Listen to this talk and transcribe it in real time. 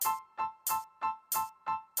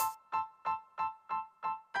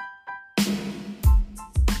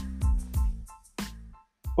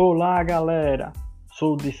Olá, galera!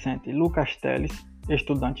 Sou o discente Lucas Teles,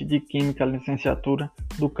 estudante de Química licenciatura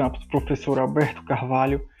do campus Professor Alberto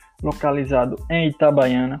Carvalho, localizado em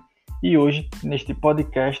Itabaiana, e hoje, neste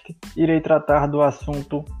podcast, irei tratar do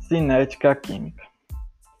assunto cinética química.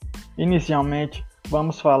 Inicialmente,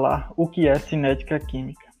 vamos falar o que é cinética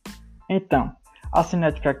química. Então, a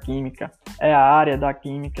cinética química é a área da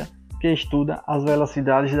química que estuda as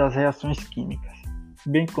velocidades das reações químicas,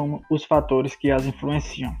 bem como os fatores que as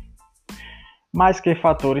influenciam. Mas que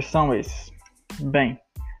fatores são esses? Bem,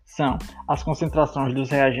 são as concentrações dos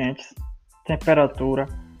reagentes, temperatura,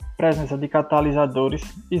 presença de catalisadores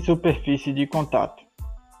e superfície de contato.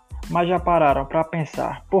 Mas já pararam para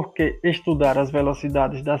pensar por que estudar as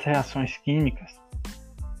velocidades das reações químicas?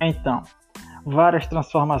 Então, várias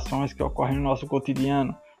transformações que ocorrem no nosso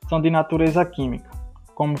cotidiano são de natureza química,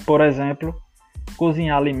 como, por exemplo,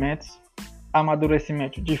 cozinhar alimentos,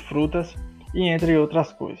 amadurecimento de frutas e entre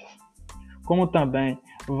outras coisas. Como também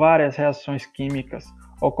várias reações químicas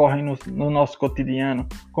ocorrem no nosso cotidiano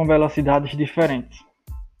com velocidades diferentes,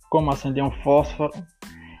 como acender um fósforo,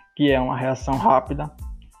 que é uma reação rápida,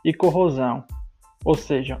 e corrosão, ou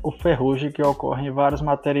seja, o ferrugem que ocorre em vários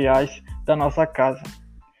materiais da nossa casa,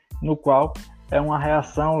 no qual é uma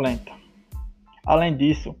reação lenta. Além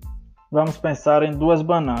disso, vamos pensar em 2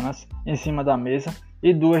 bananas em cima da mesa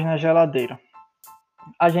e 2 na geladeira.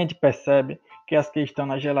 A gente percebe que as que estão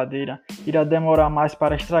na geladeira irá demorar mais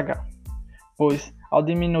para estragar, pois ao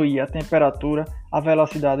diminuir a temperatura, a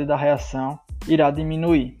velocidade da reação irá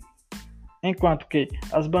diminuir, enquanto que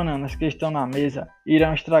as bananas que estão na mesa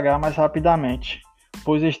irão estragar mais rapidamente,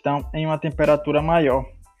 pois estão em uma temperatura maior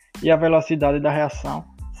e a velocidade da reação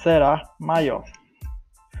será maior.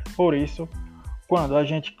 Por isso, quando a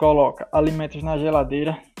gente coloca alimentos na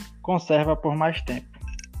geladeira, conserva por mais tempo.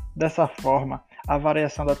 Dessa forma, a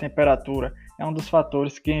variação da temperatura é um dos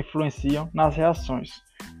fatores que influenciam nas reações,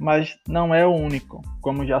 mas não é o único,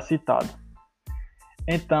 como já citado.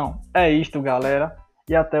 Então, é isto, galera,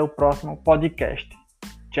 e até o próximo podcast.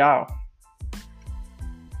 Tchau!